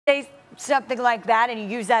say something like that and you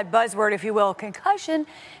use that buzzword, if you will, concussion,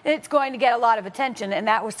 it's going to get a lot of attention, and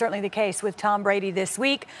that was certainly the case with Tom Brady this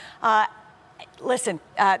week. Listen,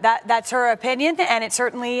 that's her opinion, and it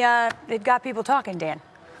certainly it got people talking, Dan.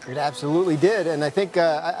 It absolutely did, and I think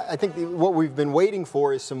what we've been waiting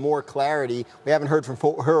for is some more clarity. We haven't heard from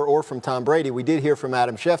her or from Tom Brady. We did hear from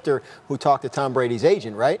Adam Schefter, who talked to Tom Brady's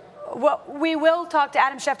agent, right? Well, we will talk to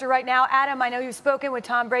Adam Schefter right now. Adam, I know you've spoken with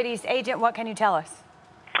Tom Brady's agent. What can you tell us?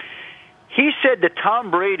 He said that Tom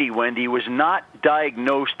Brady, Wendy, was not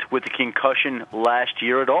diagnosed with a concussion last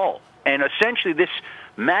year at all. And essentially this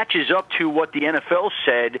matches up to what the NFL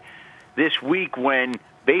said this week when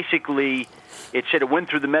basically it said it went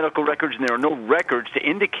through the medical records and there are no records to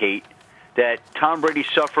indicate that Tom Brady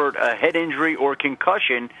suffered a head injury or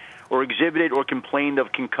concussion or exhibited or complained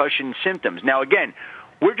of concussion symptoms. Now, again,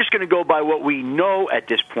 we're just going to go by what we know at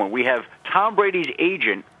this point. We have Tom Brady's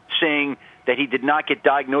agent saying that he did not get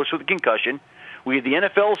diagnosed with a concussion. We have the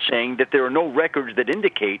NFL saying that there are no records that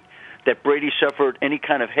indicate that Brady suffered any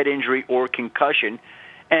kind of head injury or concussion.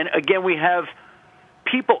 And again, we have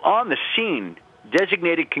people on the scene,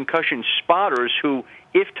 designated concussion spotters, who,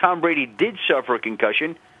 if Tom Brady did suffer a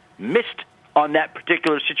concussion, missed on that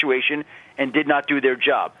particular situation and did not do their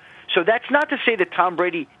job. So that's not to say that Tom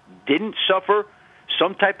Brady didn't suffer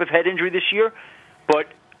some type of head injury this year, but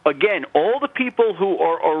again, all the people who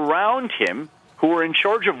are around him, who are in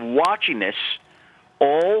charge of watching this,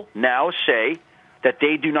 all now say that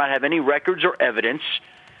they do not have any records or evidence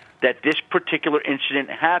that this particular incident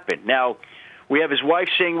happened. Now, we have his wife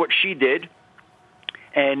saying what she did,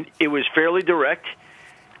 and it was fairly direct.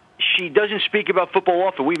 She doesn't speak about football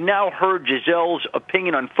often. We've now heard Gisele's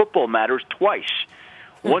opinion on football matters twice.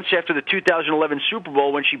 Once after the 2011 Super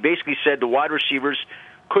Bowl, when she basically said the wide receivers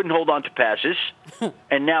couldn't hold on to passes,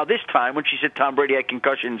 and now this time when she said Tom Brady had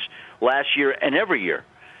concussions last year and every year.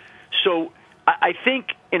 So I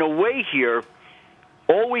think, in a way here,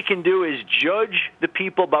 all we can do is judge the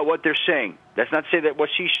people by what they're saying. That's not to say that what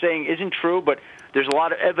she's saying isn't true, but there's a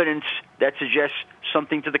lot of evidence that suggests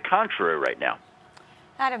something to the contrary right now.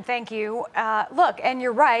 Adam, thank you. Look, and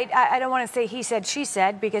you're right. I don't want to say he said, she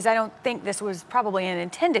said, because I don't think this was probably an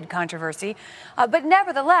intended controversy. But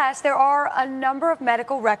nevertheless, there are a number of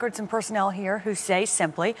medical records and personnel here who say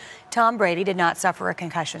simply, Tom Brady did not suffer a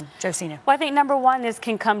concussion. Josina. Well, I think number one, this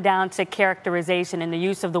can come down to characterization and the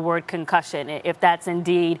use of the word concussion, if that's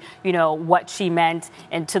indeed, what she meant,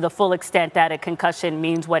 and to the full extent that a concussion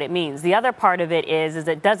means what it means. The other part of it is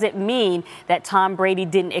it doesn't mean that Tom Brady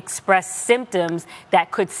didn't express symptoms that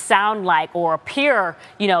could sound like or appear,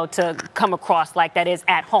 to come across like that is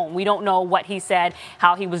at home. We don't know what he said,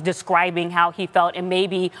 how he was describing how he felt, and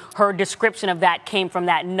maybe her description of that came from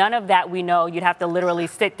that. None of that we know. You'd have to literally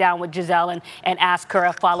sit down with Gisele and ask her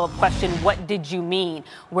a follow-up question. What did you mean?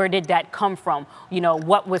 Where did that come from?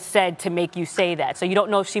 What was said to make you say that? So you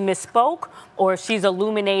don't know if she misspoke or if she's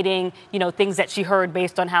illuminating, things that she heard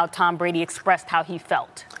based on how Tom Brady expressed how he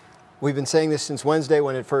felt. We've been saying this since Wednesday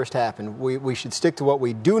when it first happened. We should stick to what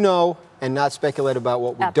we do know and not speculate about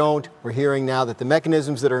what we don't. We're hearing now that the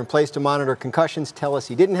mechanisms that are in place to monitor concussions tell us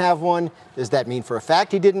he didn't have one. Does that mean for a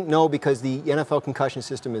fact he didn't? No, because the NFL concussion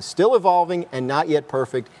system is still evolving and not yet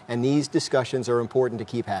perfect, and these discussions are important to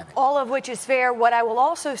keep having. All of which is fair. What I will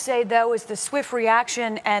also say, though, is the swift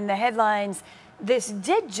reaction and the headlines this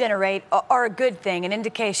did generate are a good thing, an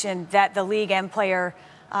indication that the league and players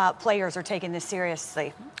are taking this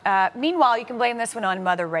seriously. Meanwhile, you can blame this one on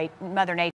Mother Nature.